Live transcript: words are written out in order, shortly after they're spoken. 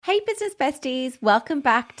Hey business besties, welcome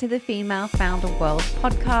back to the Female Founder World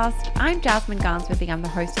podcast. I'm Jasmine Garnsworthy, I'm the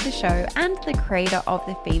host of the show and the creator of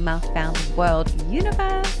the Female Founder World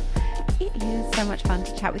universe. It is so much fun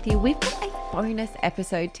to chat with you. We've got a bonus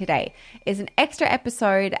episode today. It's an extra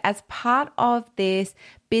episode as part of this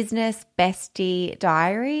business bestie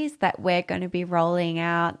diaries that we're going to be rolling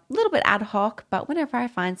out a little bit ad hoc, but whenever I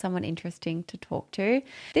find someone interesting to talk to.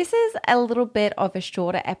 This is a little bit of a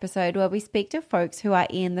shorter episode where we speak to folks who are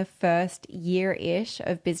in the first year-ish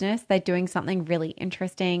of business. They're doing something really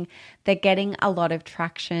interesting. They're getting a lot of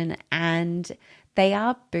traction and they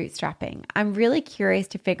are bootstrapping. I'm really curious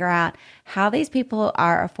to figure out how these people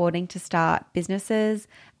are affording to start businesses,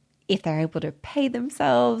 if they're able to pay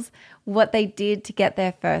themselves, what they did to get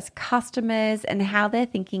their first customers, and how they're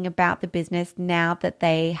thinking about the business now that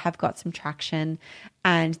they have got some traction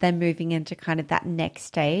and they're moving into kind of that next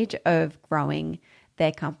stage of growing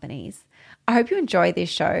their companies. I hope you enjoy this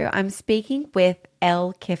show. I'm speaking with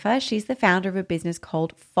Elle Kiffer. She's the founder of a business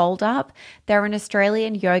called Fold Up. They're an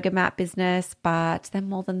Australian yoga mat business, but they're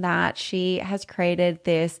more than that. She has created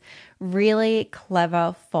this really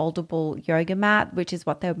clever foldable yoga mat, which is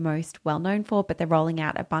what they're most well known for, but they're rolling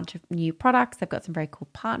out a bunch of new products. They've got some very cool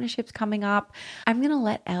partnerships coming up. I'm going to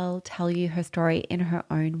let Elle tell you her story in her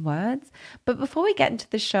own words. But before we get into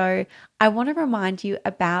the show, I want to remind you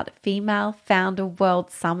about Female Founder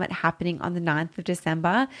World Summit happening on the 9th of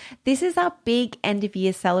December. This is our big end of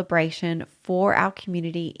year celebration for our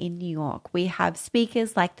community in New York. We have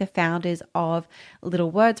speakers like the founders of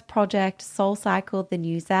Little Words Project, Soul Cycle, The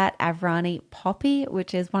Newsat, Avrani, Poppy,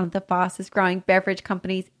 which is one of the fastest growing beverage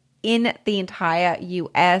companies in the entire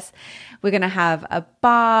US. We're going to have a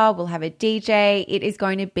bar, we'll have a DJ. It is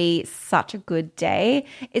going to be such a good day.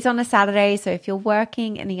 It's on a Saturday, so if you're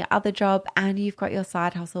working in your other job and you've got your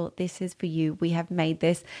side hustle, this is for you. We have made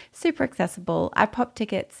this super accessible. I pop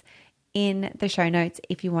tickets in the show notes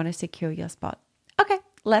if you want to secure your spot. Okay,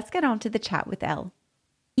 let's get on to the chat with Elle.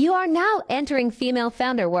 You are now entering Female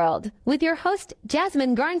Founder World with your host,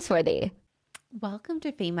 Jasmine Garnsworthy. Welcome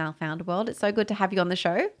to Female Founder World. It's so good to have you on the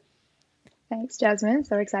show. Thanks, Jasmine.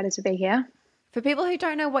 So excited to be here. For people who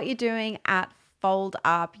don't know what you're doing at Fold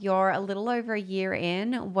Up, you're a little over a year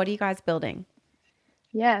in. What are you guys building?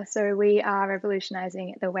 Yeah, so we are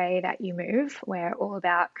revolutionizing the way that you move. We're all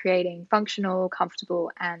about creating functional,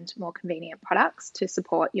 comfortable, and more convenient products to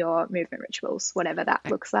support your movement rituals, whatever that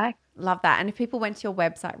looks like. Love that. And if people went to your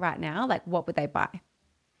website right now, like what would they buy?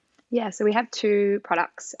 Yeah, so we have two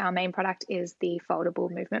products. Our main product is the foldable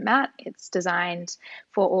movement mat. It's designed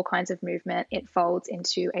for all kinds of movement. It folds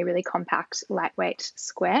into a really compact, lightweight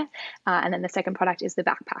square. And then the second product is the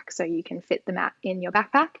backpack. So you can fit the mat in your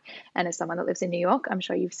backpack. And as someone that lives in New York, I'm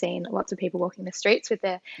sure you've seen lots of people walking the streets with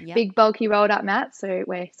their big, bulky, rolled up mats. So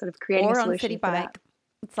we're sort of creating a solution on city for bike. that.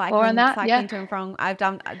 Cycling to and from. I've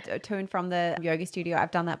done to and from the yoga studio.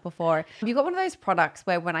 I've done that before. You got one of those products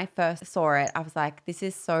where when I first saw it, I was like, this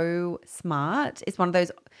is so smart. It's one of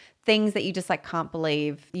those things that you just like can't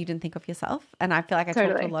believe you didn't think of yourself. And I feel like I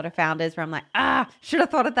talk to a lot of founders where I'm like, should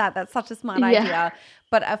have thought of that. That's such a smart idea.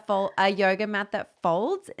 But a yoga mat that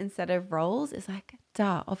folds instead of rolls is like,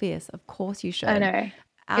 duh, obvious. Of course you should. I know.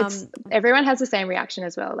 Everyone has the same reaction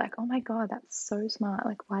as well. Like, oh my God, that's so smart.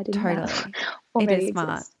 Like, why didn't that already it is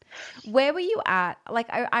smart. exist? Where were you at? Like,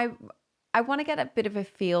 I want to get a bit of a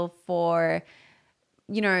feel for,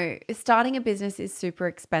 you know, starting a business is super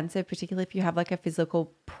expensive, particularly if you have like a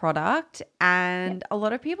physical product. And a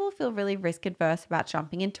lot of people feel really risk adverse about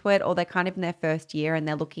jumping into it, or they're kind of in their first year and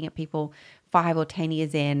they're looking at people 5 or 10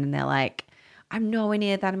 years in and they're like, I'm nowhere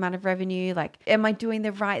near that amount of revenue. Like, am I doing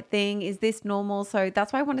the right thing? Is this normal? So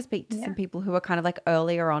that's why I want to speak to some people who are kind of like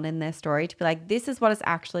earlier on in their story to be like, this is what it's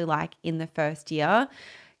actually like in the first year.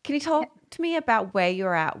 Can you talk to me about where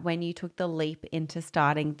you're at when you took the leap into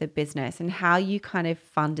starting the business and how you kind of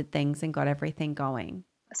funded things and got everything going?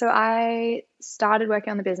 So I started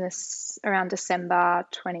working on the business around December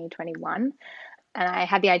 2021, and I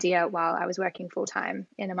had the idea while I was working full-time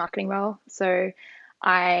in a marketing role. So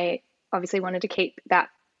I obviously wanted to keep that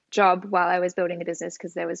job while I was building the business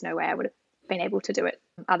because there was no way I would have been able to do it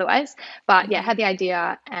otherwise. But had the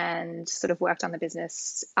idea and sort of worked on the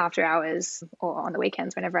business after hours or on the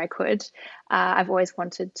weekends whenever I could. I've always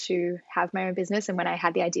wanted to have my own business. And when I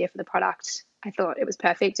had the idea for the product, I thought it was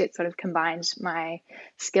perfect. It sort of combined my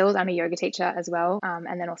skills. I'm a yoga teacher as well.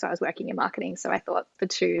 And then also I was working in marketing. So I thought the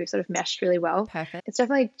two sort of meshed really well. Perfect. It's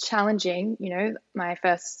definitely challenging. You know, my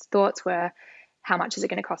first thoughts were, how much is it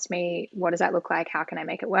going to cost me? What does that look like? How can I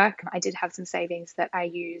make it work? I did have some savings that I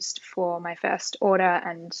used for my first order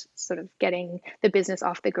and sort of getting the business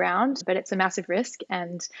off the ground, but it's a massive risk.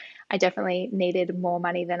 And I definitely needed more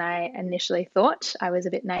money than I initially thought. I was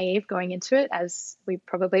a bit naive going into it, as we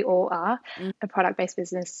probably all are. A product-based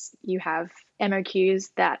business, you have MOQs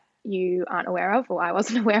that you aren't aware of, or I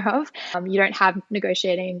wasn't aware of. You don't have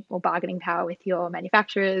negotiating or bargaining power with your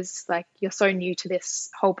manufacturers. Like, you're so new to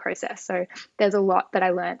this whole process. So there's a lot that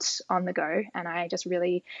I learnt on the go, and I just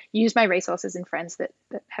really use my resources and friends that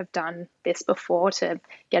have done this before to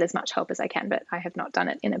get as much help as I can. But I have not done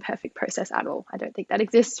it in a perfect process at all. I don't think that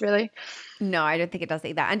exists really. No, I don't think it does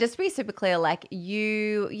either. And just to be super clear, like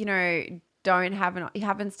you know, you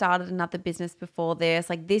haven't started another business before this.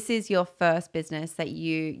 Like, this is your first business that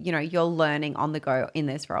you're learning on the go in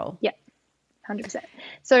this role. Yeah, 100%.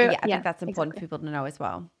 So yeah, I think that's important for people to know as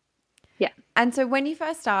well. Yeah. And so when you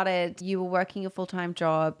first started, you were working a full-time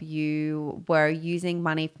job, you were using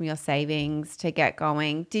money from your savings to get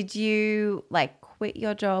going. Did you like quit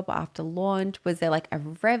your job after launch? Was there like a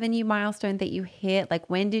revenue milestone that you hit? Like,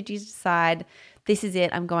 when did you decide this is it,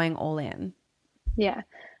 I'm going all in? Yeah.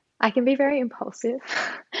 I can be very impulsive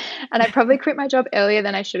and I probably quit my job earlier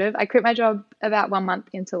than I should have. I quit my job about 1 month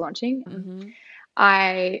into launching.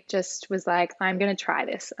 I just was like, I'm going to try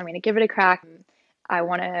this. I'm going to give it a crack. I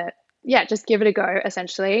want to, just give it a go,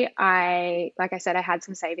 essentially. Like I said, I had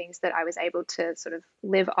some savings that I was able to sort of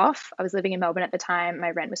live off. I was living in Melbourne at the time.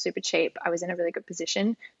 My rent was super cheap. I was in a really good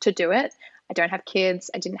position to do it. I don't have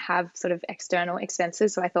kids. I didn't have sort of external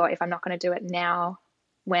expenses. So I thought, if I'm not going to do it now,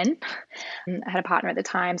 when? I had a partner at the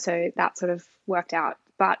time, so that sort of worked out.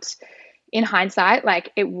 But in hindsight,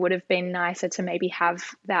 like, it would have been nicer to maybe have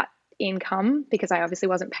that income, because I obviously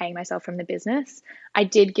wasn't paying myself from the business. I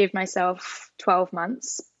did give myself 12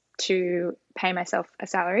 months to pay myself a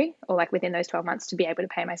salary, or like within those 12 months to be able to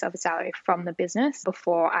pay myself a salary from the business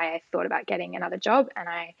before I thought about getting another job. And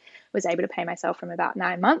I was able to pay myself from about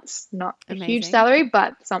 9 months, not Amazing. a huge salary,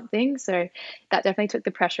 but something. So that definitely took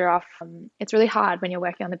the pressure off. It's really hard when you're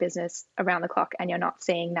working on the business around the clock and you're not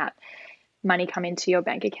seeing that money come into your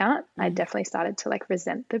bank account. I definitely started to like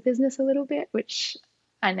resent the business a little bit, which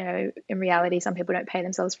I know in reality, some people don't pay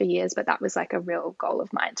themselves for years, but that was like a real goal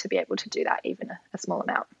of mine, to be able to do that, even a small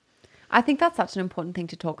amount. I think that's such an important thing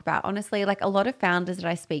to talk about. Honestly, like, a lot of founders that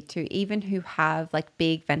I speak to, even who have like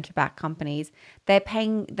big venture-backed companies, they're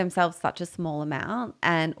paying themselves such a small amount,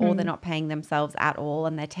 or they're not paying themselves at all,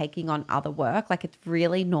 and they're taking on other work. Like, it's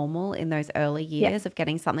really normal in those early years of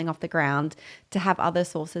getting something off the ground to have other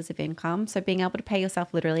sources of income. So being able to pay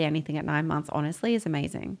yourself literally anything at 9 months, honestly, is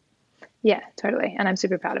amazing. Yeah, totally. And I'm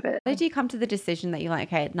super proud of it. How did you come to the decision that you're like,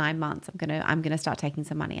 okay, at 9 months, I'm gonna start taking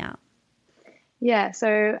some money out? Yeah,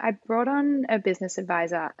 so I brought on a business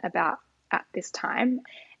advisor about at this time,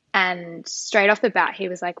 and straight off the bat, he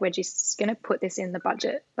was like, "We're just going to put this in the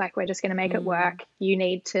budget. Like, we're just going to make it work. You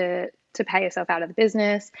need to pay yourself out of the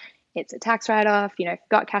business. It's a tax write-off. You know, if you've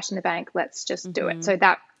got cash in the bank, let's just do it." So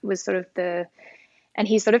that was sort of and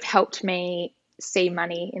he sort of helped me see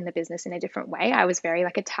money in the business in a different way. I was very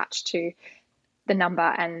like attached to the number,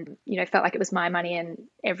 and felt like it was my money, and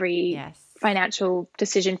every financial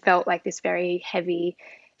decision felt like this very heavy,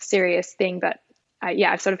 serious thing. But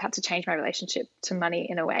I've sort of had to change my relationship to money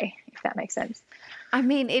in a way, if that makes sense. I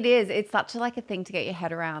mean, it is. It's such like a thing to get your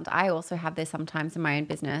head around. I also have this sometimes in my own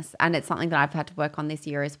business, and it's something that I've had to work on this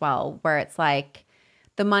year as well, where it's like,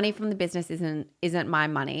 the money from the business isn't my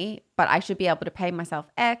money, but I should be able to pay myself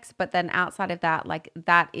X. But then outside of that, like,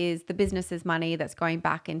 that is the business's money that's going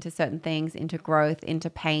back into certain things, into growth, into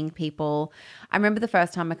paying people. I remember the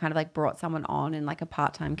first time I kind of like brought someone on in like a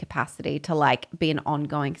part-time capacity to like be an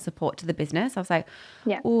ongoing support to the business. I was like,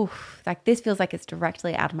 ooh, like, this feels like it's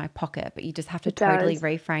directly out of my pocket, but you just have to totally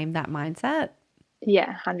reframe that mindset.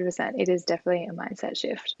 Yeah, 100%. It is definitely a mindset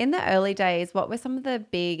shift. In the early days, what were some of the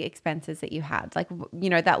big expenses that you had? Like,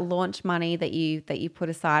 that launch money that you put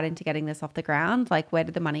aside into getting this off the ground, like, where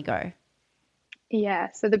did the money go?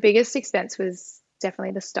 Yeah, so the biggest expense was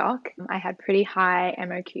definitely the stock. I had pretty high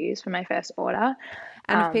MOQs for my first order.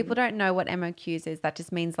 And if people don't know what MOQs is, that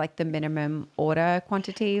just means like the minimum order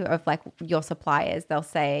quantity of like your suppliers. They'll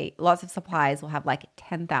say lots of suppliers will have like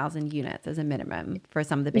 10,000 units as a minimum for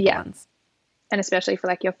some of the big ones. And especially for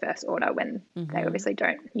like your first order, when they obviously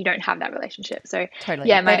you don't have that relationship. So totally,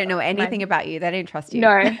 they don't know anything about you. They don't trust you.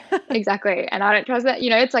 No, exactly. And I don't trust that.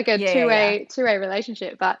 It's like a two-way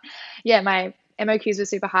relationship. But yeah, my MOQs were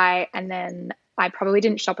super high, and then I probably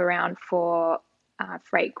didn't shop around for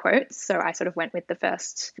freight quotes. So I sort of went with the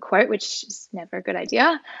first quote, which is never a good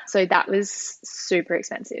idea. So that was super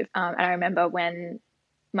expensive. And I remember when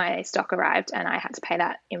my stock arrived and I had to pay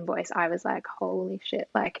that invoice, I was like, holy shit,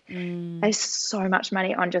 like there's so much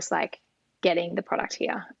money on just like getting the product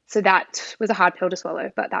here. So that was a hard pill to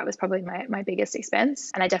swallow, but that was probably my biggest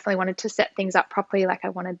expense. And I definitely wanted to set things up properly. Like I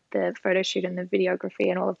wanted the photo shoot and the videography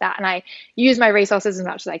and all of that. And I used my resources as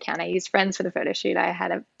much as I can. I used friends for the photo shoot. I had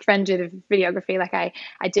a friend do the videography. Like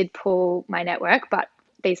I did pull my network, but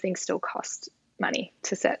these things still cost money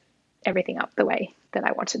to set everything up the way that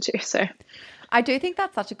I wanted to. So I do think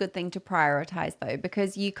that's such a good thing to prioritize though,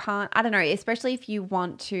 because you can't, I don't know, especially if you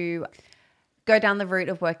want to go down the route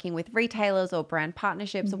of working with retailers or brand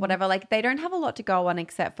partnerships or whatever, like they don't have a lot to go on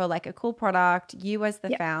except for like a cool product, you as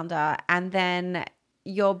the founder, and then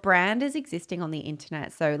your brand is existing on the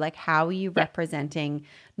internet. So like how are you representing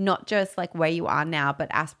not just like where you are now,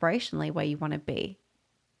 but aspirationally where you want to be?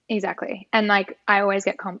 exactly. And like I always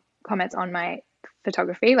get comments on my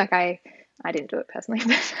photography. Like I didn't do it personally,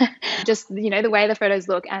 but just, the way the photos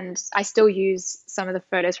look. And I still use some of the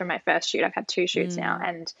photos from my first shoot. I've had 2 shoots now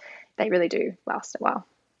and they really do last a while.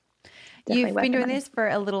 Definitely You've worth been the doing money. this for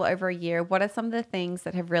a little over a year. What are some of the things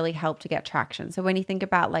that have really helped to get traction? So when you think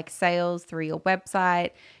about like sales through your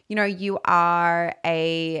website, you are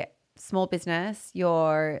a small business,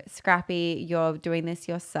 you're scrappy, you're doing this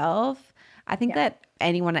yourself. I think that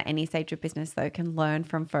anyone at any stage of business though can learn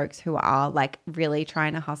from folks who are like really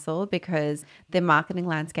trying to hustle, because the marketing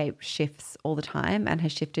landscape shifts all the time and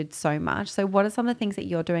has shifted so much. So what are some of the things that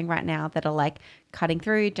you're doing right now that are like cutting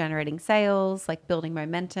through, generating sales, like building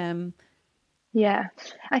momentum? Yeah.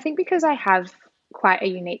 I think because I have quite a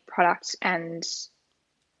unique product and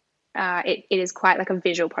it is quite like a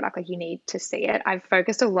visual product, like you need to see it. I've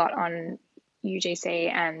focused a lot on UGC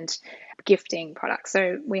and gifting products.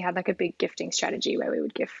 So we had like a big gifting strategy where we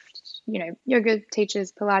would gift, yoga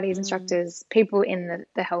teachers, Pilates instructors, people in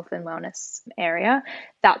the health and wellness area.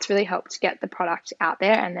 That's really helped get the product out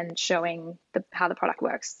there, and then showing how the product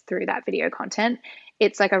works through that video content.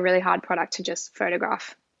 It's like a really hard product to just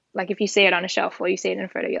photograph. Like if you see it on a shelf or you see it in a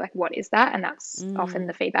photo, you're like, what is that? And that's often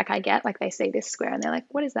the feedback I get. Like they see this square and they're like,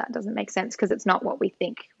 what is that? It doesn't make sense because it's not what we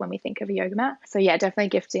think when we think of a yoga mat. So yeah, definitely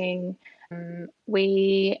gifting.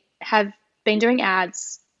 We have been doing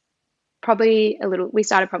ads we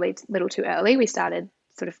started probably a little too early. We started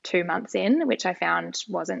sort of 2 months in, which I found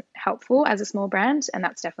wasn't helpful as a small brand. And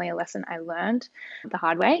that's definitely a lesson I learned the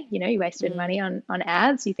hard way. You wasted money on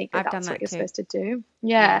ads. You think that I've done that's what that you're too. supposed to do.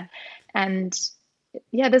 Yeah. And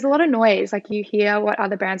yeah, there's a lot of noise. Like you hear what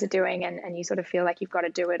other brands are doing and you sort of feel like you've got to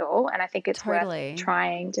do it all. And I think it's worth Totally.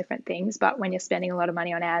 trying different things. But when you're spending a lot of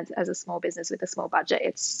money on ads as a small business with a small budget,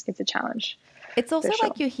 it's a challenge It's for also sure.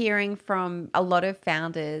 like you're hearing from a lot of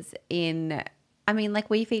founders like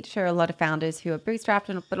we feature a lot of founders who are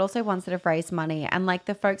bootstrapped, but also ones that have raised money. And like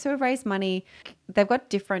the folks who have raised money, they've got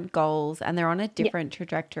different goals and they're on a different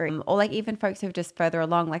trajectory. Or like even folks who are just further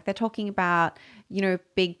along, like they're talking about,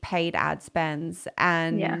 big paid ad spends,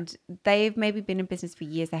 Yeah. and they've maybe been in business for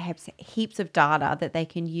years. They have heaps of data that they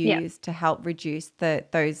can Yeah. use to help reduce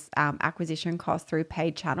those acquisition costs through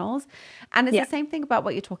paid channels. And it's Yeah. the same thing about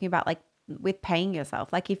what you're talking about, like with paying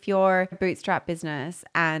yourself. Like if you're a bootstrap business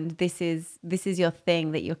and this is your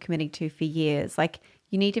thing that you're committing to for years, like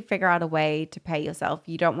you need to figure out a way to pay yourself.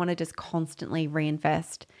 You don't want to just constantly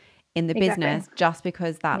reinvest in the Exactly. business just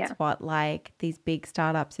because that's Yeah. what like these big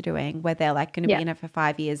startups are doing, where they're like going to be Yeah. in it for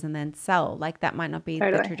 5 years and then sell. Like that might not be the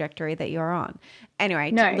Totally. trajectory that you're on.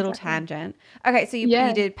 Anyway, No, little exactly. tangent. Okay, so you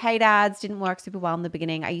Yeah. did paid ads, didn't work super well in the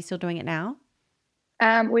beginning. Are you still doing it now?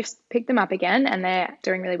 We've picked them up again and they're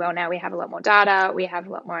doing really well now. We have a lot more data. We have a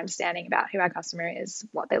lot more understanding about who our customer is,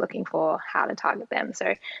 what they're looking for, how to target them.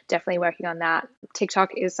 So definitely working on that.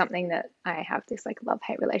 TikTok is something that I have this like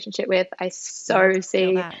love-hate relationship with. I so Feel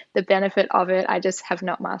see that. the benefit of it. I just have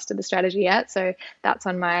not mastered the strategy yet. So that's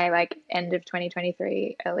on my like end of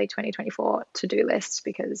 2023, early 2024 to-do list,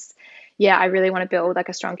 because yeah, I really want to build like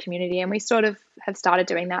a strong community. And we sort of have started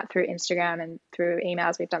doing that through Instagram and through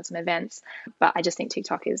emails. We've done some events, but I just think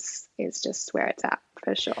TikTok is just where it's at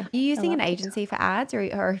for sure. Are you I using an love TikTok. agency for ads,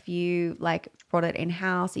 or have you like brought it in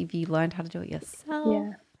house? Have you learned how to do it yourself?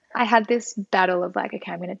 Yeah. I had this battle of like,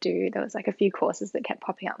 okay, there was like a few courses that kept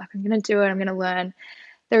popping up. Like, I'm going to do it. I'm going to learn.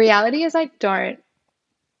 The reality is I don't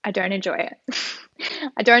enjoy it.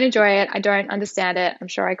 I don't enjoy it. I don't understand it. I'm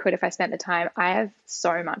sure I could if I spent the time. I have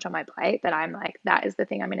so much on my plate that I'm like, that is the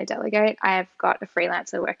thing I'm going to delegate. I have got a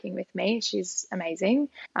freelancer working with me. She's amazing.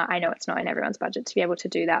 I know it's not in everyone's budget to be able to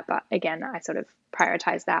do that. But again, I sort of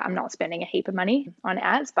prioritize that. I'm not spending a heap of money on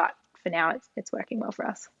ads, but for now it's working well for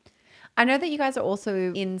us. I know that you guys are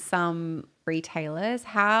also in some retailers.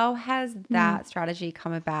 How has that strategy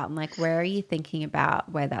come about, and like where are you thinking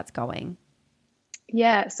about where that's going?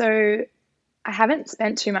 Yeah, so I haven't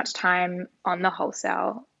spent too much time on the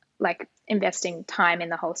wholesale, like investing time in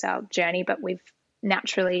the wholesale journey, but we've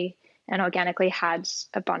naturally and organically had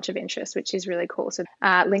a bunch of interest, which is really cool. So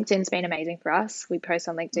LinkedIn's been amazing for us. We post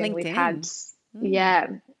on LinkedIn. We've had, LinkedIn. Mm. yeah,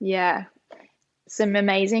 yeah, some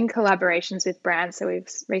amazing collaborations with brands. So we've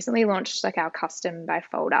recently launched like our custom by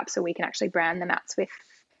Fold Up, so we can actually brand the mats with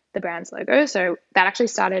the brand's logo. So that actually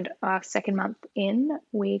started our second month in.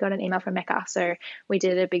 We got an email from Mecca, so we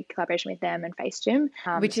did a big collaboration with them and Face Gym.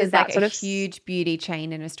 Which So is like that a sort of, huge beauty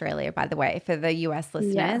chain in Australia, by the way, for the US yeah,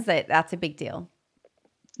 listeners. That's a big deal.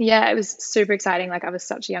 yeah, it was super exciting. Like I was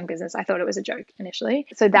such a young business, I thought it was a joke initially.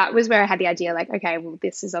 So that was where I had the idea, like, okay, well,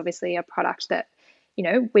 this is obviously a product that,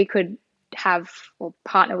 we could have or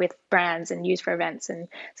partner with brands and use for events. And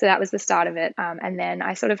so that was the start of it. And then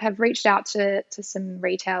I sort of have reached out to some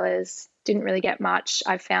retailers, didn't really get much.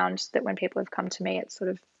 I've found that when people have come to me, it's sort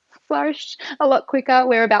of flourished a lot quicker.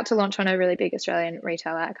 We're about to launch on a really big Australian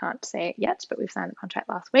retailer. I can't say it yet, but we've signed the contract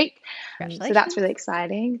last week. So that's Congratulations. really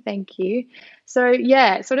exciting. Thank you. So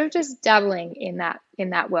yeah, sort of just dabbling in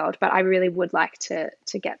that world, but I really would like to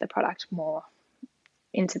get the product more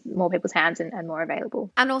into more people's hands and more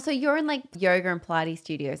available. And also, you're in like yoga and Pilates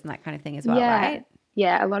studios and that kind of thing as well, Yeah. right?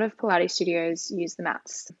 Yeah, a lot of Pilates studios use the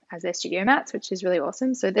mats as their studio mats, which is really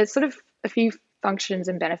awesome. So there's sort of a few functions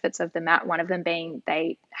and benefits of the mat, one of them being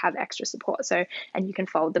they have extra support. So, and you can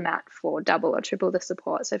fold the mat for double or triple the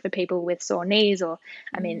support. So for people with sore knees, or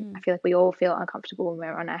I mean, I Mm, feel like we all feel uncomfortable when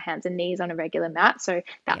we're on our hands and knees on a regular mat. So yeah.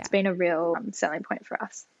 that's been a real selling point for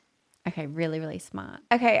us. Okay, really, really smart.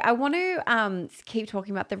 Okay, I want to keep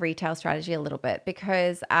talking about the retail strategy a little bit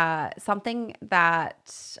because something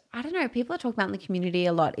that I don't know, people are talking about in the community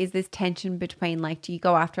a lot is this tension between like, do you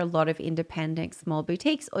go after a lot of independent small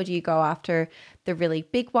boutiques or do you go after the really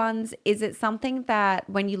big ones? Is it something that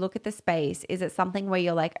when you look at the space, is it something where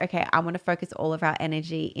you're like, okay, I want to focus all of our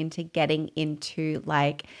energy into getting into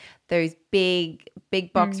like those big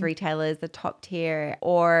box Mm. retailers, the top tier,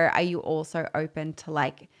 or are you also open to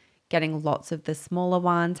like getting lots of the smaller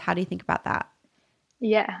ones? How do you think about that?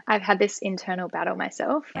 Yeah, I've had this internal battle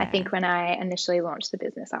myself. I Yeah. think when I initially launched the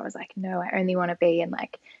business, I was like, no, I only want to be in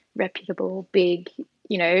like reputable, big,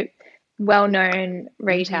 you know, well-known Mm-hmm.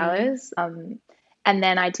 retailers. And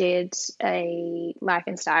then I did a life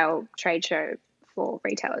and style trade show for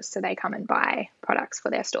retailers. So they come and buy products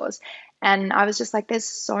for their stores. And I was just like, there's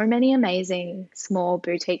so many amazing small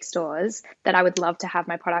boutique stores that I would love to have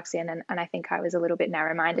my products in. And I think I was a little bit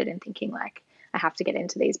narrow-minded in thinking like, I have to get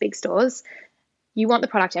into these big stores. You want the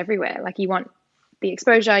product everywhere. Like you want the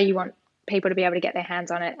exposure, you want people to be able to get their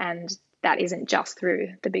hands on it. And that isn't just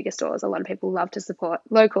through the bigger stores. A lot of people love to support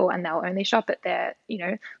local and they'll only shop at their,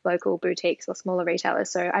 local boutiques or smaller retailers.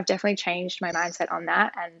 So I've definitely changed my mindset on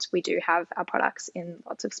that. And we do have our products in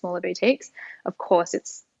lots of smaller boutiques. Of course,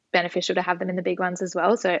 it's beneficial to have them in the big ones as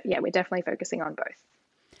well. So yeah, we're definitely focusing on both.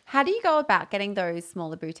 How do you go about getting those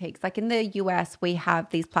smaller boutiques? Like in the US, we have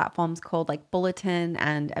these platforms called like Bulletin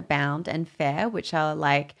and Abound and Fair, which are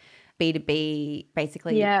like B2B,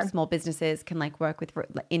 basically Yeah. small businesses can like work with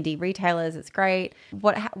indie retailers. It's great.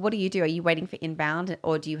 What do you do? Are you waiting for inbound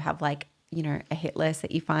or do you have like, a hit list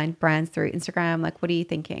that you find brands through Instagram? Like, what are you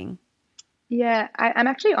thinking? Yeah, I'm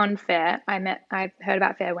actually on Fair. I heard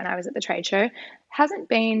about Fair when I was at the trade show. Hasn't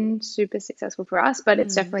been super successful for us, but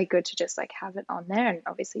it's Mm. definitely good to just like have it on there, and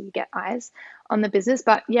obviously you get eyes on the business.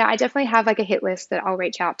 But yeah, I definitely have like a hit list that I'll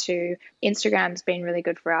reach out to. Instagram's been really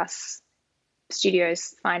good for us.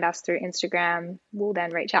 Studios find us through Instagram. We'll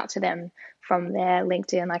then reach out to them from there.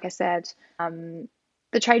 LinkedIn, like I said.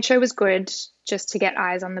 The trade show was good just to get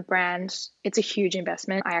eyes on the brand. It's a huge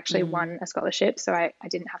investment. I actually Mm. won a scholarship, so I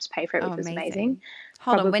didn't have to pay for it, Oh, which was amazing. amazing.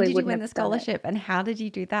 Hold on. When Probably did you wouldn't win have the done it. scholarship and how did you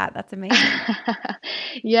do that? That's amazing.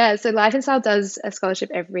 Yeah, so Life and Style does a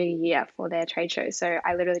scholarship every year for their trade show. So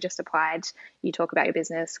I literally just applied. You talk about your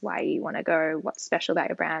business, why you want to go, what's special about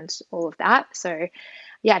your brand, all of that. So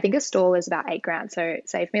yeah, I think a stall is about 8 grand. So it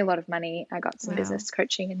saved me a lot of money. I got some Wow. business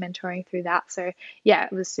coaching and mentoring through that. So yeah,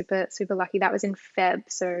 it was super, super lucky. That was in Feb.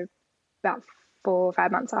 So about 4 or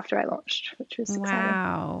 5 months after I launched, which was exciting.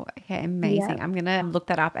 Wow. Okay, Yeah. amazing. I'm gonna look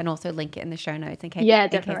that up and also link it in the show notes Yeah, in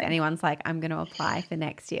case definitely. anyone's like, I'm gonna apply for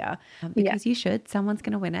next year. Yeah, Because you should. Someone's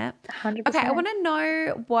gonna win it. Okay, I 100%. want to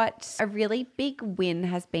know what a really big win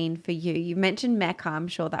has been for you. You mentioned Mecca. I'm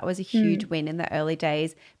sure that was a huge Mm, win in the early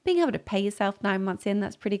days. Being able to pay yourself 9 months in,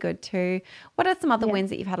 that's pretty good too. What are some other yeah. wins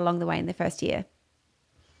that you've had along the way in the first year?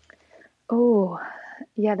 Oh,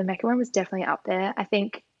 yeah, the Mecca one was definitely up there. I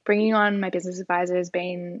think bringing on my business advisor has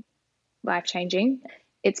been life changing.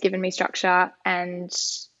 It's given me structure and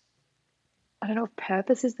I don't know if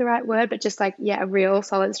purpose is the right word, but just like, yeah, a real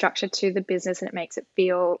solid structure to the business, and it makes it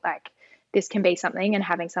feel like this can be something. And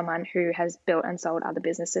having someone who has built and sold other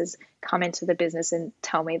businesses come into the business and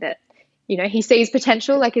tell me that, he sees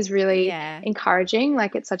potential, like, is really Yeah. encouraging.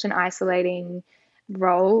 Like, it's such an isolating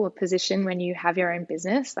role or position when you have your own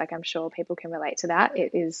business. Like, I'm sure people can relate to that.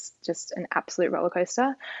 It is just an absolute roller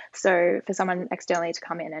coaster. So for someone externally to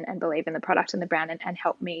come in and believe in the product and the brand and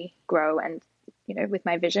help me grow and, with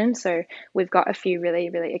my vision. So we've got a few really,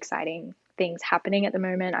 really exciting things happening at the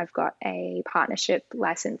moment. I've got a partnership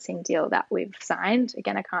licensing deal that we've signed.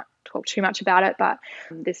 Again, I can't talk too much about it, but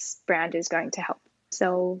this brand is going to help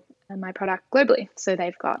sell my product globally. So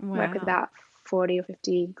they've got work with Wow. about 40 or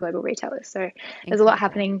 50 global retailers. So there's a lot Incredible.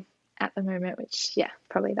 happening at the moment, which, yeah,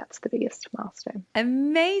 probably that's the biggest milestone.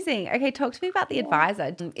 Amazing. Okay, talk to me about the Yeah.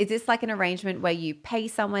 advisor. Is this like an arrangement where you pay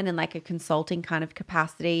someone in like a consulting kind of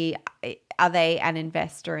capacity? Are they an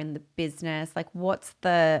investor in the business? Like, what's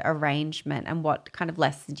the arrangement, and what kind of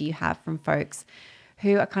lessons do you have from folks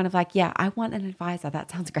who are kind of like, yeah, I want an advisor. That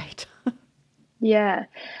sounds great. Yeah.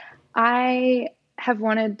 I have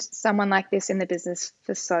wanted someone like this in the business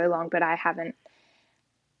for so long, but I haven't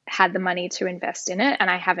had the money to invest in it, and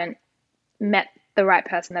I haven't met the right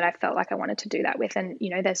person that I felt like I wanted to do that with. And,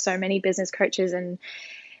 there's so many business coaches and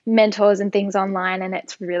mentors and things online, and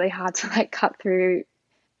it's really hard to like cut through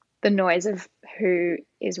the noise of who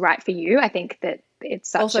is right for you. I think that it's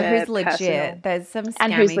such Also, a who's legit? personal, There's some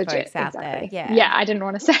and who's scammy legit. folks out there. Exactly. Yeah. Yeah, I didn't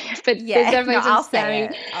want to say it, but there's Yeah. No, definitely some I'll say scammy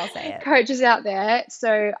it. I'll say it. coaches out there.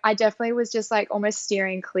 So I definitely was just like almost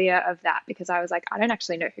steering clear of that, because I was like, I don't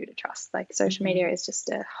actually know who to trust. Like, social media is just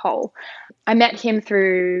a hole. I met him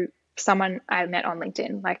through someone I met on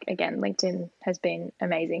LinkedIn. Like, again, LinkedIn has been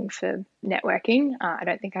amazing for networking. I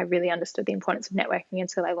don't think I really understood the importance of networking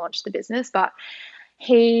until I launched the business, but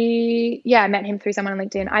I met him through someone on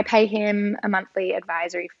LinkedIn. I pay him a monthly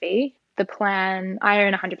advisory fee. The plan, I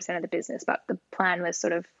own 100% of the business, but the plan was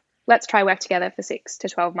sort of, let's try work together for 6 to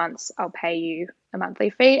 12 months. I'll pay you a monthly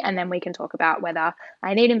fee, and then we can talk about whether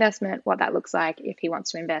I need investment, what that looks like, if he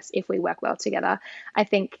wants to invest, if we work well together. I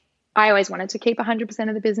think I always wanted to keep 100%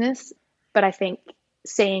 of the business, but I think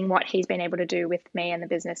seeing what he's been able to do with me and the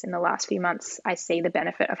business in the last few months, I see the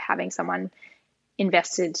benefit of having someone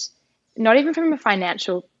invested, not even from a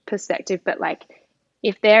financial perspective, but like,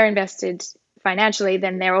 if they're invested financially,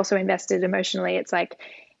 then they're also invested emotionally. It's like,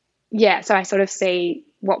 yeah, so I sort of see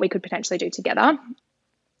what we could potentially do together.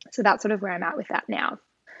 So that's sort of where I'm at with that now.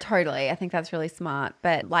 Totally. I think that's really smart.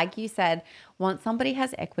 But like you said, once somebody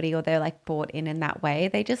has equity or they're like bought in that way,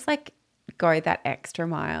 they just like go that extra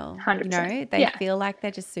mile. 100%. They Yeah. feel like they're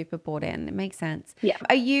just super bought in. It makes sense. Yeah.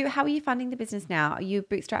 How are you funding the business now? Are you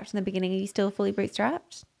bootstrapped in the beginning? Are you still fully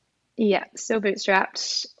bootstrapped? Yeah, still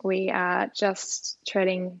bootstrapped. We are just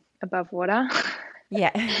treading above water. Yeah.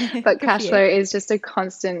 But Good for cash you. flow is just a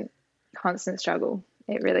constant struggle.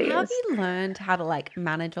 It really How have is. you learned how to like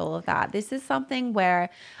manage all of that? This is something where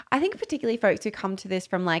I think particularly folks who come to this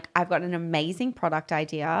from like, I've got an amazing product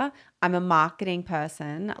idea. I'm a marketing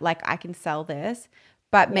person. Like, I can sell this,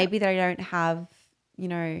 but Yeah. maybe they don't have,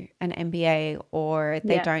 an MBA, or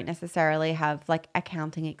they Yeah. don't necessarily have like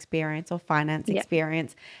accounting experience or finance Yeah.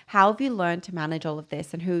 experience. How have you learned to manage all of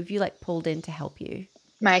this, and who have you like pulled in to help you?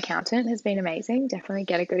 My accountant has been amazing. Definitely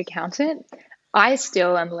get a good accountant. I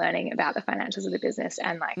still am learning about the financials of the business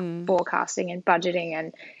and like forecasting and budgeting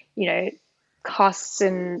and, costs,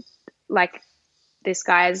 and like, this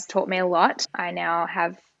guy has taught me a lot. I now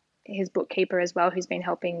have his bookkeeper as well, who's been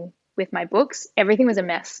helping with my books. Everything was a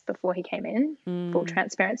mess before he came in, full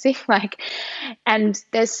transparency. And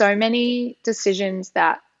there's so many decisions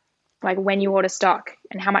that, like, when you order stock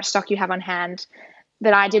and how much stock you have on hand,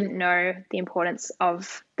 that I didn't know the importance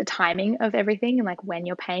of the timing of everything, and like when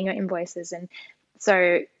you're paying your invoices. And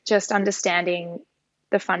so just understanding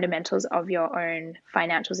the fundamentals of your own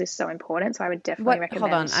financials is so important. So I would definitely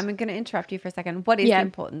Hold on. recommend. I'm going to interrupt you for a second. What is the Yeah.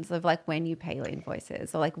 importance of like when you pay your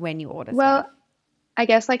invoices or like when you order Well, stuff? I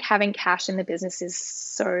guess like having cash in the business is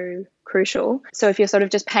so crucial. So if you're sort of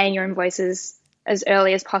just paying your invoices as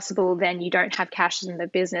early as possible, then you don't have cash in the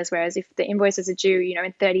business. Whereas if the invoices are due,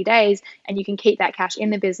 in 30 days, and you can keep that cash in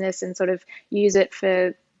the business and sort of use it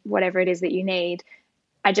for whatever it is that you need,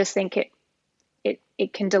 I just think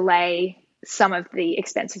it can delay some of the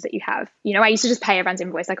expenses that you have. I used to just pay everyone's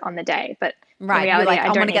invoice like on the day, but in Right. You're reality, like, I I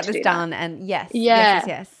don't want to need get to this do that. done. And yes. Yeah.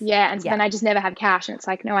 Yes. Yeah. And so then I just never have cash. And it's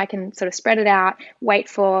like, no, I can sort of spread it out, wait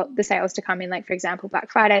for the sales to come in. Like, for example,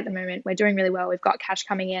 Black Friday at the moment, we're doing really well. We've got cash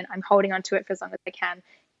coming in. I'm holding on to it for as long as I can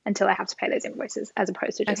until I have to pay those invoices, as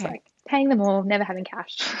opposed to just Okay. like paying them all, never having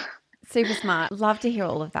cash. Super smart. Love to hear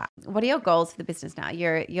all of that. What are your goals for the business now?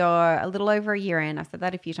 You're a little over a year in. I've said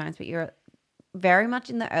that a few times, but you're very much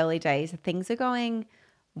in the early days. Things are going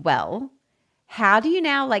well. How do you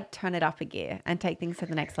now like turn it up a gear and take things to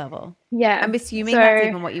the next level? Yeah. I'm assuming that's So,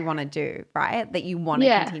 even what you want to do, right? That you want to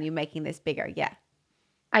yeah, continue making this bigger. Yeah.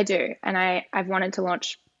 I do. And I've wanted to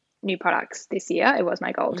launch new products this year. It was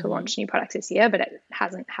my goal to Mm-hmm. launch new products this year, but it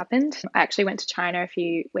hasn't happened. I actually went to China a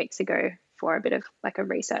few weeks ago for a bit of like a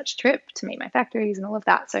research trip to meet my factories and all of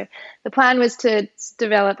that. So the plan was to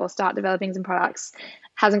develop or start developing some products.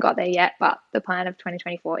 Hasn't got there yet, but the plan of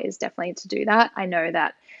 2024 is definitely to do that. I know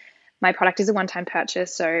that my product is a one-time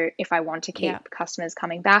purchase, so if I want to Yeah. keep customers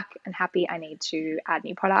coming back and happy, I need to add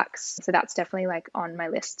new products. So that's definitely like on my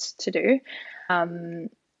list to do.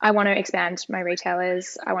 I want to expand my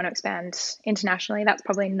retailers. I want to expand internationally. That's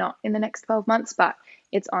probably not in the next 12 months, but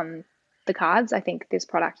it's on the cards. I think this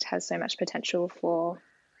product has so much potential for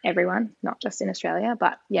everyone, not just in Australia.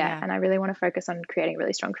 But yeah, Yeah. and I really want to focus on creating a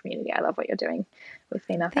really strong community. I love what you're doing with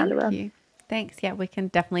Female Founder Thank World. you. Thanks. Yeah, we can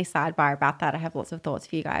definitely sidebar about that. I have lots of thoughts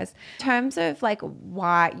for you guys. In terms of like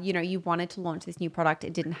why, you wanted to launch this new product,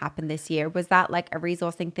 it didn't happen this year. Was that like a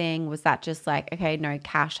resourcing thing? Was that just like, okay, no,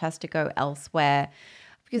 cash has to go elsewhere?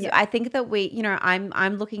 Because Yeah. I think that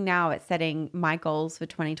I'm looking now at setting my goals for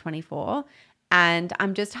 2024, and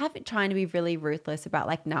I'm just trying to be really ruthless about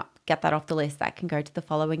like, no, get that off the list. That can go to the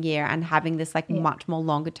following year, and having this like Yeah. much more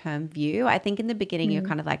longer term view. I think in the beginning you're Mm.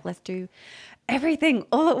 kind of like, let's do everything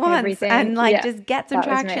all at once Everything. and like Yeah. just get some That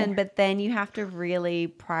was me. traction, but then you have to really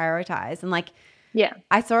prioritize. And like Yeah.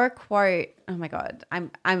 I saw a quote. Oh my God.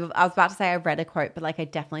 I was about to say I read a quote, but like I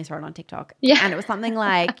definitely saw it on TikTok. Yeah. And it was something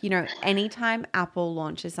like, anytime Apple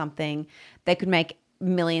launches something, they could make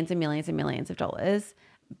millions and millions and millions of dollars,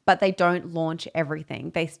 but they don't launch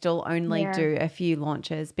everything. They still only Yeah. do a few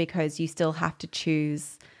launches because you still have to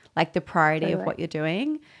choose like the priority of Totally. what you're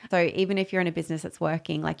doing. So even if you're in a business that's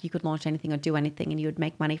working, like you could launch anything or do anything and you would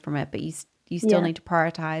make money from it, but you still Yeah. need to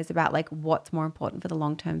prioritize about like what's more important for the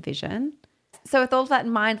long-term vision. So with all of that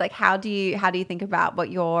in mind, like how do you think about what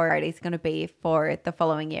your priority is going to be for the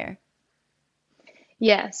following year?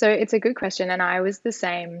 Yeah. So it's a good question. And I was the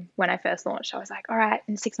same when I first launched. I was like, all right,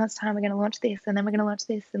 in 6 months' time, we're going to launch this and then we're going to launch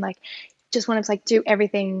this. And like, just wanted to like do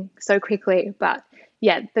everything so quickly. But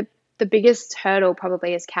yeah, the biggest hurdle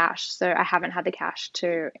probably is cash. So I haven't had the cash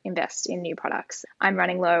to invest in new products. I'm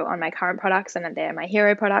running low on my current products and they're my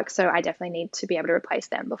hero products. So I definitely need to be able to replace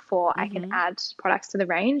them before I can Mm-hmm. add products to the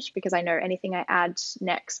range, because I know anything I add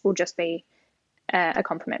next will just be a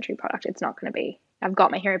complementary product. It's not going to be, I've got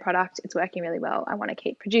my hero product, it's working really well. I want to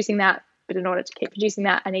keep producing that, but in order to keep producing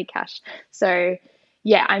that, I need cash. So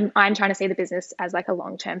yeah, I'm trying to see the business as like a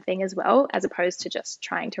long-term thing as well, as opposed to just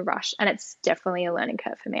trying to rush. And it's definitely a learning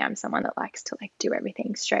curve for me. I'm someone that likes to like do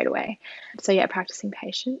everything straight away. So yeah, practicing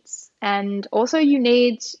patience. And also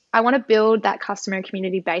I want to build that customer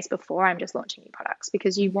community base before I'm just launching new products,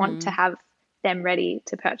 because you want to Mm-hmm. have them ready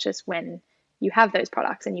to purchase when you have those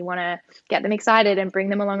products, and you want to get them excited and bring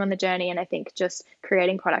them along on the journey. And I think just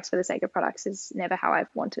creating products for the sake of products is never how I've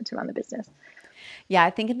wanted to run the business. Yeah, I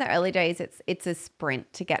think in the early days it's a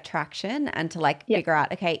sprint to get traction and to like Yeah. figure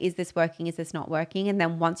out, okay, is this working? Is this not working? And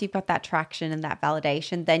then once you've got that traction and that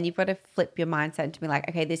validation, then you've got to flip your mindset to be like,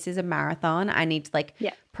 okay, this is a marathon. I need to like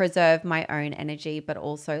Yeah. preserve my own energy, but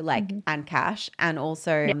also like and cash, and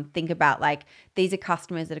also Yeah. think about like these are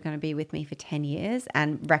customers that are going to be with me for 10 years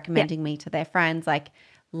and Yeah. recommending me to their friends. Like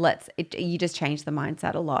you just change the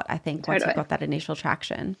mindset a lot, I think, once you've Totally. got that initial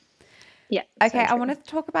traction. Yeah. Okay, So I true. want to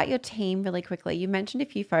talk about your team really quickly. You mentioned a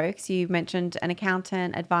few folks. You mentioned an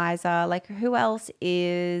accountant, advisor. Like, who else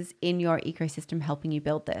is in your ecosystem helping you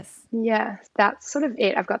build this? Yeah. That's sort of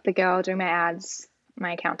it. I've got the girl doing my ads,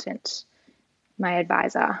 my accountant, my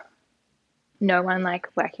advisor. No one like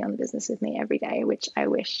working on the business with me every day, which I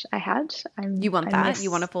wish I had. You want I that? You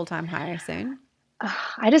want a miss full-time hire soon?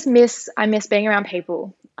 I miss being around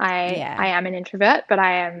people. I Yeah. am an introvert, but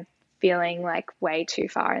I am feeling like way too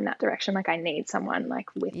far in that direction. Like I need someone like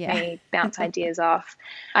with Yeah. me, bounce ideas off.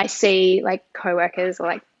 I see like coworkers or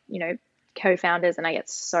like, co-founders, and I get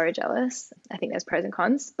so jealous. I think there's pros and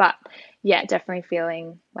cons, but yeah, definitely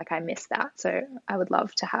feeling like I miss that. So I would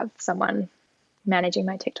love to have someone managing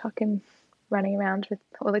my TikTok and running around with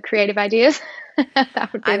all the creative ideas.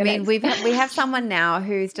 That would be I the mean, next. we have someone now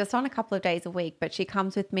who's just on a couple of days a week, but she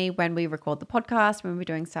comes with me when we record the podcast, when we're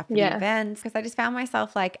doing stuff for the Yeah. events, because I just found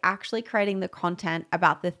myself like actually creating the content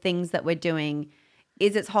about the things that we're doing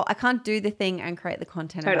is its whole, I can't do the thing and create the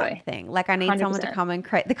content about Totally. the thing. Like I need someone to 100%. come and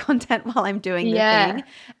create the content while I'm doing the thing.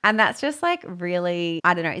 And that's just like really,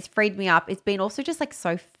 I don't know, it's freed me up. It's been also just like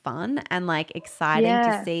so fun and like exciting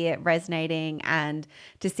to see it resonating and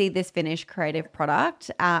to see this finished creative product.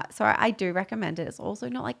 So I do recommend it. It's also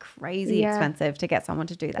not like crazy expensive to get someone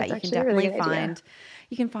to do that. That's You can definitely definitely find,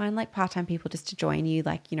 you can find like part-time people just to join you,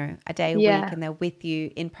 like, you know, a day a week, and they're with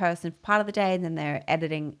you in person for part of the day and then they're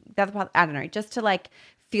editing the other part. I don't know, just to like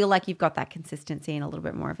feel like you've got that consistency and a little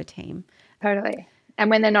bit more of a team. Totally. And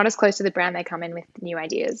when they're not as close to the brand, they come in with new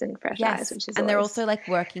ideas and fresh eyes, which is and they're also like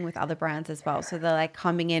working with other brands as well. So they're like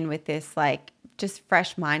coming in with this like just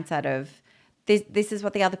fresh mindset of this is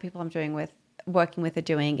what the other people I'm doing with working with are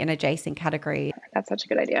doing in adjacent category. That's such a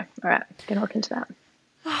good idea. All right, gonna look into that.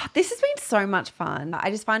 This has been so much fun.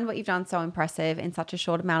 I just find what you've done so impressive in such a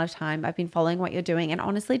short amount of time. I've been following what you're doing and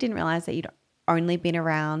honestly didn't realize that you'd only been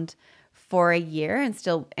around for a year and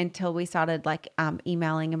still until we started like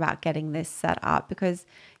emailing about getting this set up, because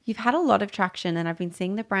you've had a lot of traction and I've been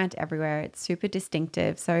seeing the brand everywhere. It's super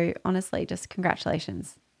distinctive. So honestly, just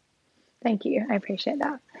congratulations. Thank you. I appreciate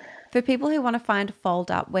that. For people who want to find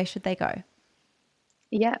Fold Up, where should they go?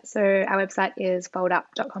 Yeah, so our website is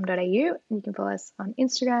foldup.com.au. You can follow us on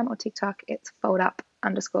Instagram or TikTok. It's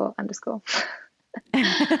foldup__.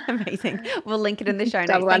 Amazing. We'll link it in the show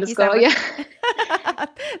notes. Double Thank underscore, you so much.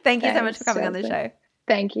 Thank you so much for coming on the show.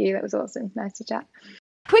 Thank you. That was awesome. Nice to chat.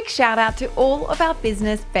 Quick shout out to all of our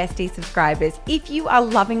Business Bestie subscribers. If you are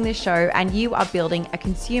loving this show and you are building a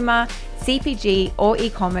consumer, CPG or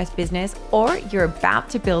e-commerce business, or you're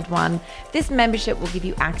about to build one, this membership will give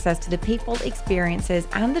you access to the people, experiences,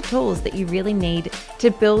 and the tools that you really need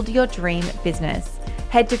to build your dream business.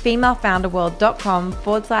 Head to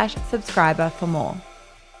femalefounderworld.com/subscriber for more.